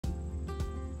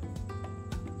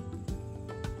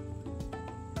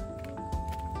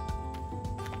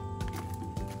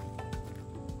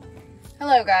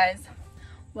Hello guys,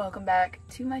 welcome back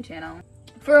to my channel.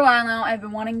 For a while now I've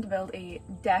been wanting to build a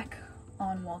deck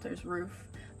on Walter's roof.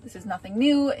 This is nothing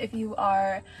new. If you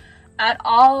are at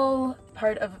all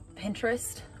part of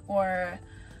Pinterest or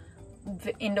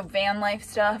into van life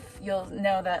stuff, you'll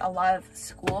know that a lot of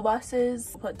school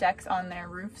buses put decks on their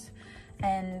roofs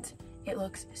and it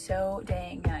looks so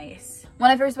dang nice.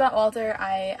 When I first bought Walter,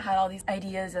 I had all these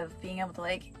ideas of being able to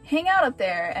like hang out up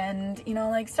there and, you know,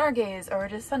 like stargaze or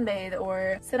just sunbathe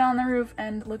or sit on the roof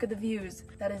and look at the views.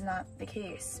 That is not the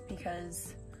case,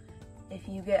 because if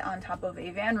you get on top of a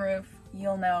van roof,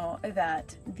 you'll know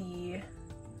that the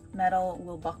metal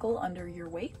will buckle under your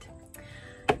weight.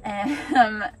 And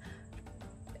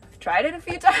I've tried it a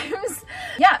few times.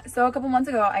 Yeah, so a couple months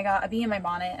ago I got a bee in my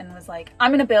bonnet and was like,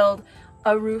 I'm gonna build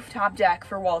a rooftop deck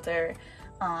for Walter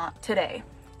today.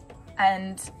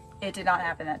 And it did not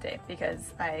happen that day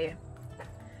because I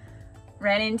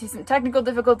ran into some technical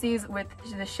difficulties with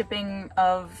the shipping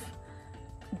of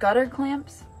gutter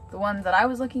clamps. The ones that I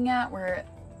was looking at were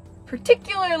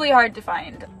particularly hard to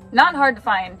find. Not hard to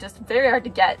find, just very hard to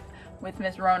get with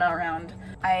Miss Rona around.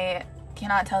 I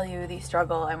cannot tell you the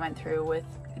struggle I went through with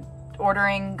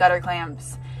ordering gutter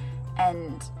clamps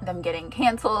and them getting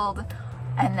canceled,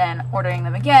 and then ordering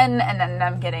them again, and then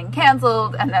them getting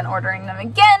canceled, and then ordering them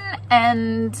again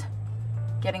and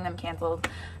getting them canceled.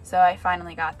 So I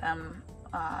finally got them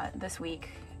this week,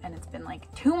 and it's been like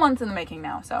 2 months in the making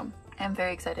now, so I'm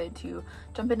very excited to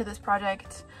jump into this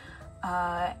project.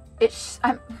 I'm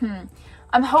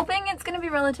hoping it's gonna be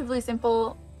relatively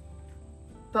simple,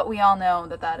 but we all know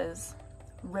that that is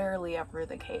rarely ever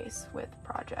the case with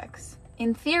projects.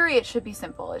 In theory, it should be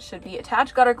simple. It should be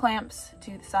attach gutter clamps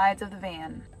to the sides of the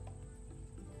van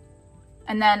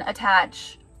and then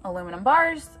attach aluminum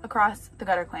bars across the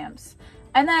gutter clamps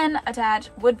and then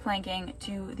attach wood planking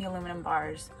to the aluminum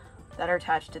bars that are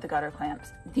attached to the gutter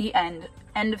clamps. The end.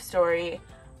 End of story.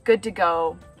 Good to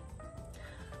go.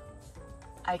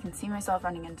 I can see myself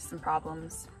running into some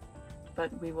problems,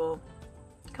 but we will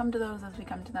come to those as we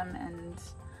come to them and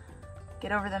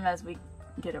get over them as we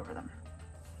get over them.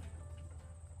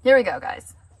 Here we go,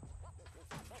 guys.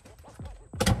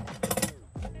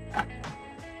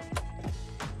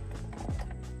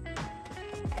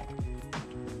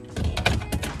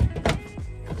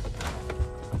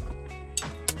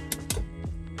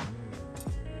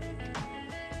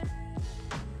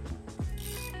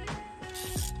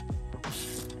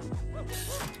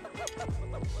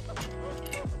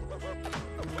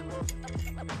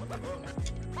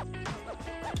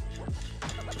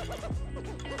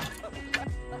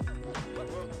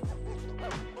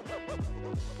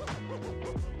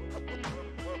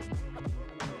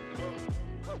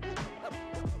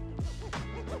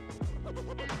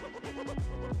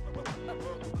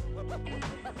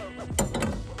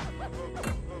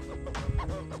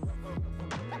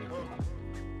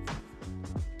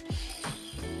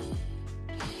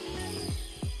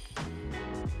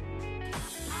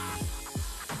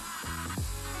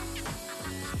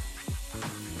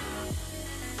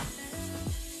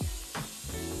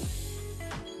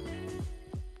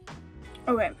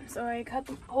 Okay, so I cut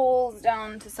the holes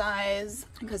down to size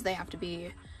because they have to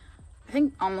be, I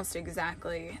think, almost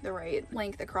exactly the right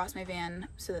length across my van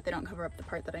so that they don't cover up the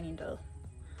part that I need to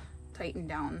tighten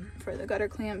down for the gutter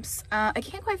clamps. I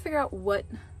can't quite figure out what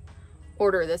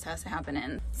order this has to happen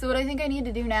in. So what I think I need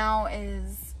to do now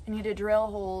is I need to drill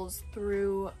holes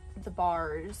through the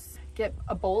bars, get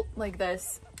a bolt like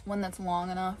this, one that's long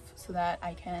enough so that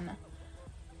I can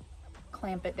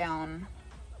clamp it down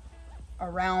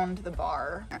around the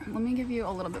bar. Let me give you a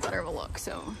little bit better of a look.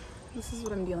 So this is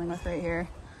what I'm dealing with right here.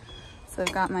 So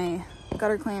I've got my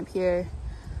gutter clamp here,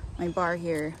 my bar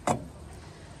here.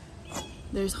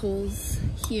 There's holes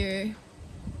here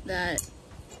that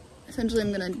essentially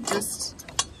I'm gonna just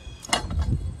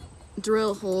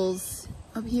drill holes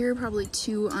up here, probably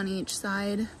 2 on each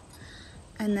side,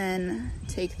 and then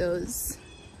take those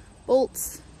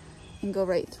bolts and go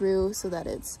right through so that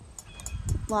it's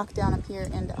locked down up here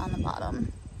and on the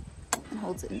bottom and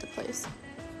holds it into place.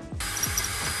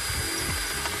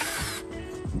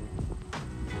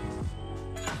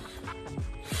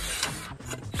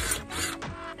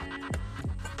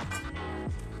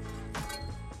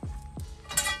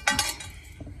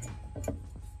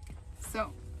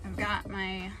 So I've got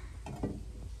my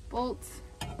bolts,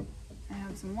 I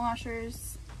have some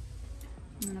washers.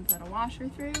 I'm gonna put a washer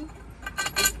through,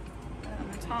 put it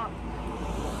on the top,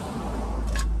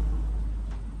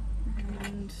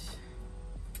 and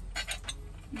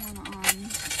one on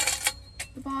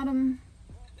the bottom,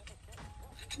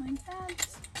 like that,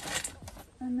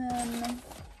 and then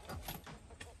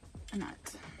a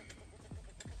nut.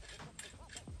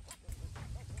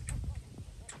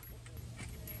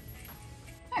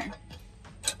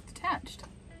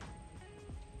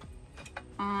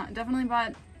 Definitely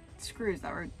bought screws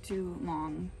that were too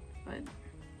long, but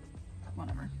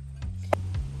whatever.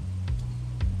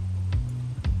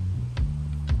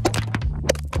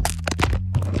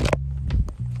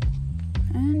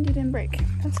 And you didn't break.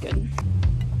 That's good.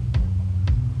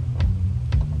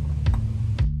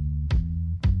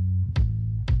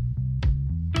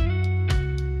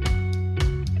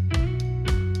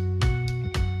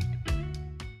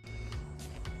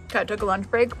 Okay, I took a lunch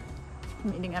break.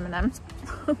 I'm eating M&Ms.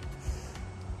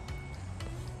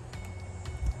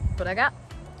 But I got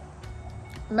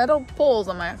metal poles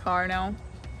on my car now.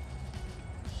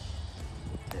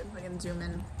 See if I can zoom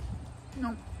in.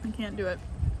 Nope, I can't do it.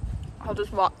 I'll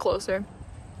just walk closer.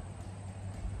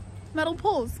 Metal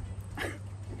poles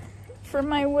for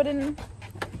my wooden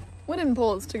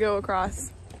poles to go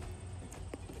across.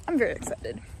 I'm very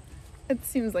excited. It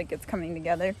seems like it's coming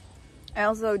together. I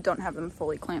also don't have them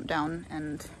fully clamped down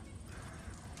and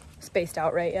spaced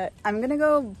out right yet. I'm gonna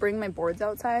go bring my boards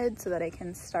outside so that I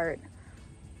can start.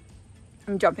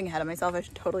 I'm jumping ahead of myself. I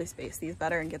should totally space these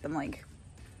better and get them like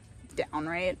down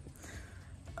right.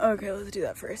 Okay, let's do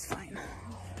that first. Fine.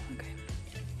 Okay.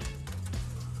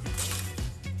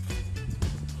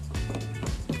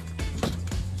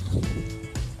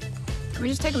 Can we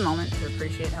just take a moment to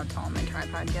appreciate how tall my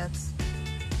tripod gets?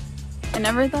 I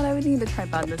never thought I would need a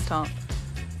tripod this tall.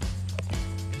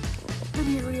 And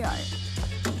here we are.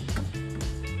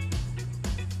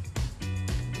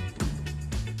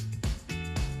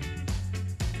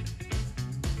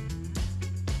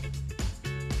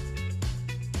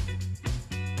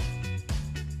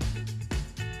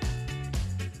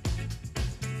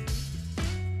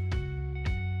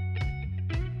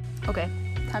 Okay,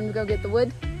 time to go get the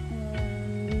wood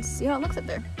and see how it looks up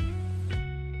there.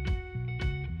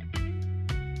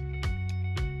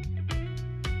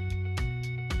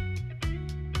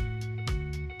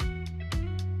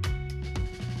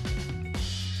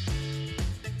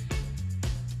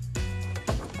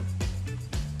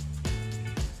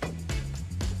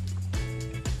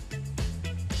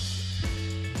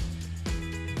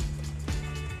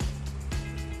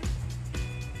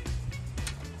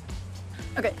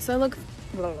 Okay, so look,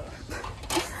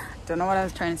 don't know what I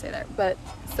was trying to say there, but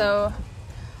so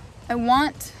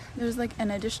there's like an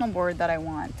additional board that I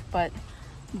want, but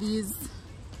these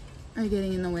are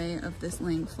getting in the way of this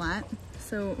laying flat.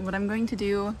 So what I'm going to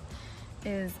do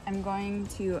is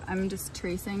I'm just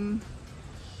tracing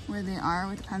where they are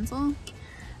with a pencil,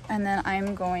 and then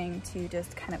I'm going to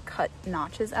just kind of cut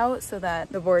notches out so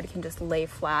that the board can just lay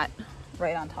flat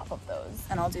right on top of those.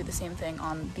 And I'll do the same thing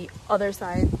on the other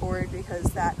side board because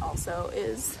that also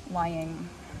is lying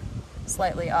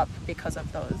slightly up because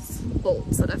of those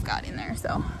bolts that I've got in there.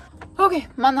 So okay,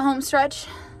 I'm on the home stretch.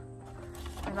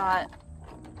 I got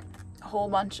a whole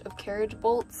bunch of carriage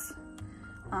bolts.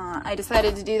 I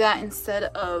decided to do that instead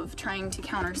of trying to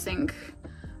countersink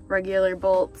regular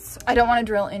bolts. I don't want to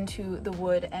drill into the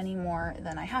wood any more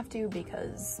than I have to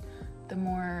because the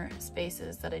more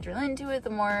spaces that I drill into it, the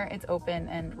more it's open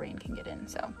and rain can get in.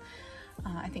 So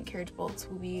I think carriage bolts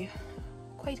will be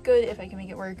quite good if I can make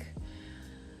it work.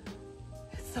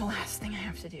 It's the last thing I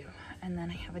have to do. And then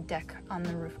I have a deck on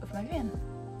the roof of my van.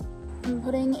 I'm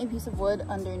putting a piece of wood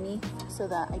underneath so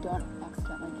that I don't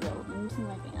accidentally drill into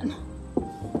my van.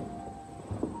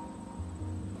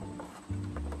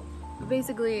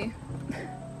 Basically,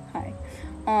 hi.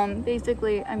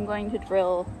 Basically I'm going to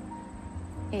drill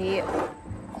a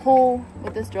hole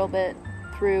with this drill bit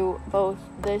through both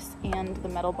this and the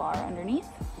metal bar underneath,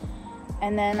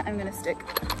 and then I'm gonna stick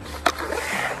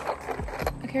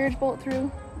a carriage bolt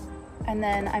through, and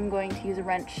then I'm going to use a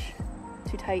wrench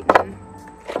to tighten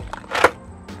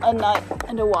a nut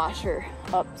and a washer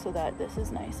up so that this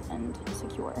is nice and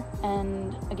secure.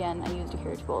 And again, I used a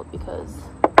carriage bolt because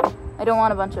I don't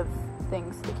want a bunch of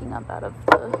things sticking up out of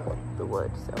the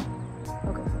wood, so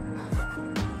okay.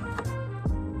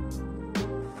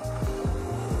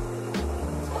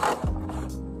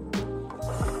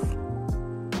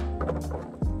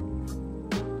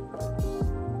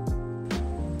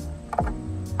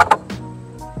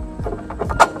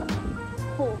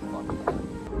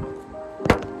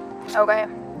 Okay,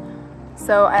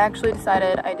 so I actually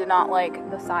decided I did not like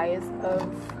the size of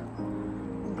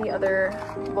the other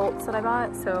bolts that I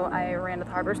bought, so I ran to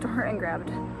the hardware store and grabbed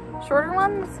shorter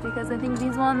ones because I think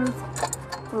these ones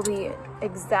will be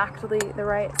exactly the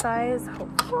right size,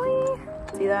 hopefully.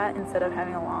 See that? Instead of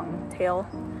having a long tail,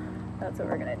 that's what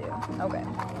we're gonna do. Okay.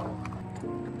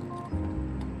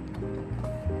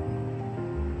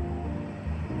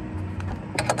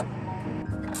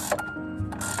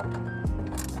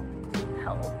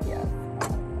 Yes.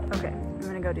 Okay, I'm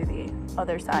gonna go do the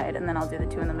other side and then I'll do the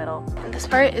 2 in the middle. This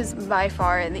part is by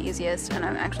far the easiest and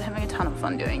I'm actually having a ton of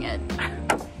fun doing it.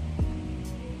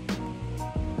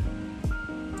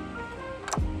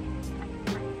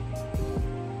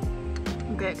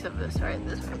 Okay, except for this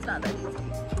part's not that easy.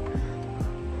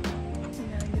 You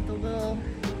gotta get the little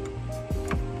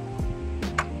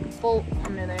bolt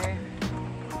under there.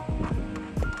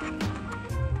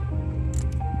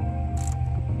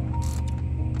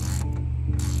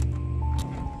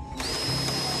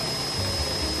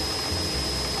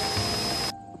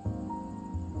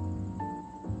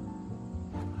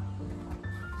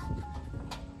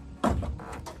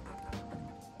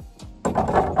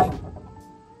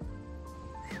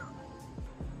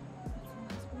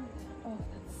 Oh,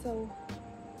 that's so